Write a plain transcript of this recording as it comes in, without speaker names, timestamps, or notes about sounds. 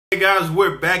guys,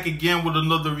 we're back again with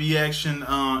another reaction,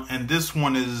 and this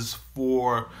one is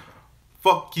for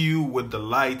Fuck You with the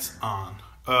Lights On.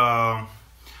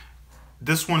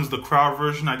 This one's the crowd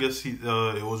version. I guess it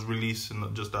was released in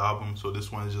just the album, so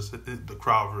this one is just the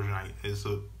crowd version.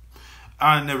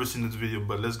 I've never seen this video,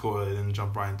 but let's go ahead and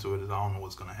jump right into it. I don't know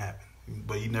what's gonna happen,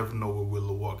 but you never know with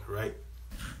Willow Walker, right?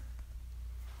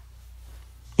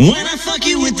 When I fuck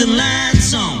you with the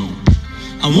lights on,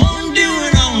 I wanna do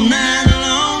it all night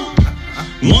long.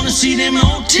 Wanna see them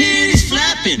old titties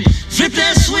flapping. Flip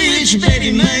that switch,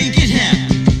 baby, make it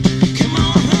happen. Come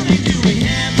on, honey, do we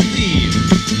have a deal?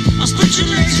 I'll split your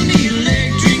legs in the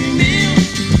electric mill.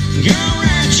 Girl,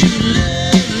 write you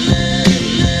love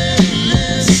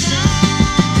song.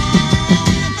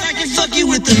 If I can fuck you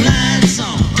with the lights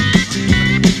on.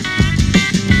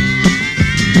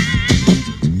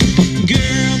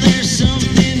 Girl, there's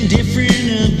something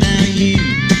different about you.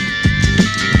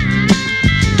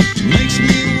 Makes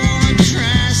me wanna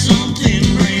try something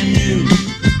brand new.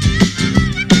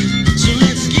 So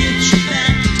let's get you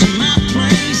back to my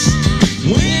place.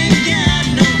 We ain't got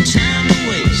no time to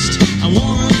waste. I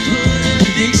wanna put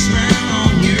a big smile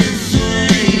on your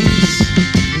face.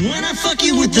 When I fuck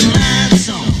you with the lights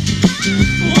on,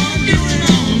 wanna do it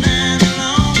all night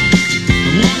long. I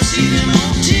wanna see them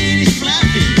old titties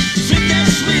flapping. Flip that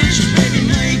switch, baby,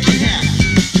 make it happen.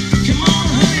 Come on,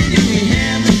 honey, do we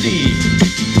have a deal?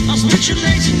 I'll split your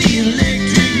legs in the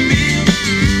electric mill.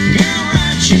 Girl,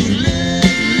 write you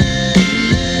love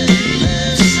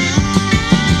song.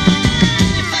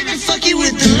 If I can fuck you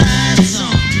with the lights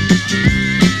on.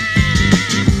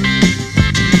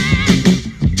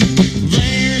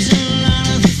 There's a lot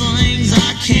of things I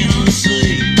cannot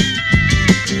see.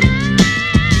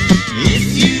 If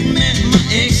you met my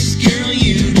ex, girl,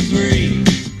 you'd agree.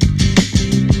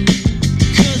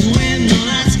 'Cause when the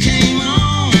lights came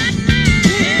on,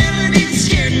 heaven even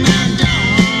scared my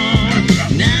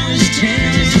dog. Now his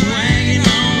tail is wagging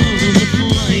all over the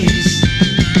place.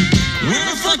 When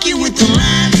I fuck you with the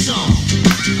lights on,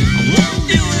 I wanna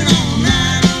do it all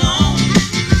night long.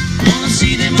 Wanna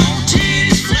see them old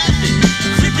titties flapping.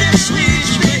 Flip that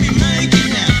switch, baby, make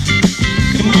it happen.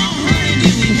 Come on, honey, do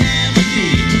we have a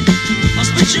deal? I'll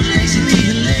split your legs in the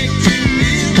electric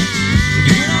mill.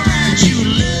 Girl, I'll write you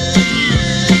love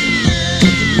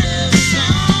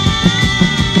song.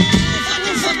 If I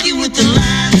can fuck you with the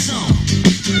lights on.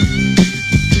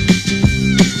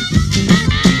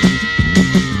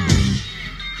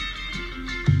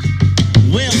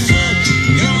 Well, fuck,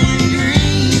 going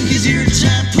green, 'cause your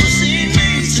tight pussy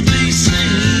needs to be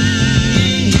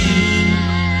seen.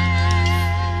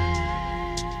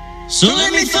 So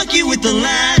let me fuck you with the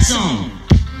lights on.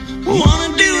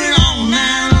 Wanna do it all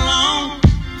night long.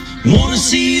 Wanna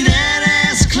see that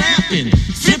ass clapping.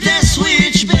 Flip that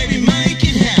switch, baby, make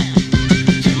it happen.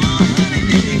 Come on, honey,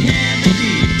 do we have a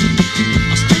deal?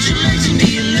 I'll split your legs in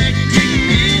the electric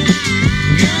mill.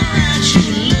 Girl, write you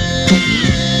love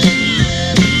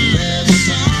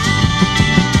song.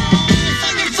 If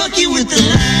I can fuck you with the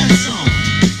lights on.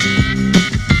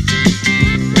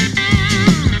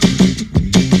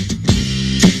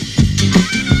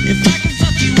 If I can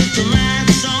fuck you with the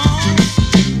lights on.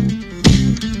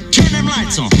 Turn them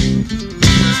lights on.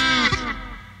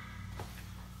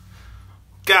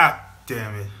 God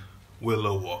damn it,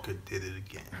 Willow Walker did it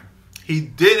again. He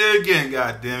did it again,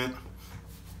 god damn it.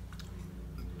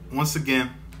 Once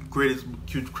again, greatest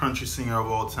cute country singer of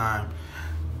all time.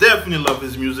 Definitely love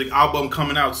his music. Album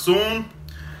coming out soon.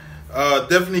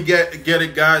 Definitely get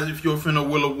it, guys. If you're a fan of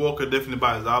Willow Walker, definitely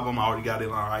buy his album. I already got it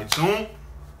on iTunes.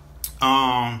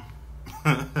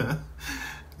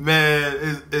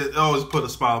 Man, it always put a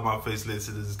smile on my face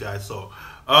listening to this guy. So,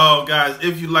 guys,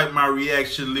 if you like my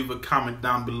reaction, leave a comment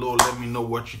down below. Let me know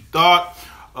what you thought.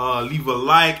 Leave a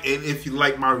like, and if you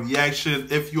like my reaction,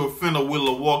 if you're a fan of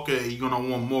Willow Walker and you're gonna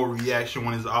want more reaction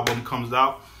when his album comes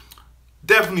out,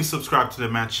 definitely subscribe to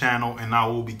my channel, and I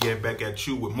will be getting back at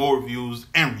you with more reviews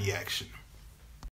and reaction.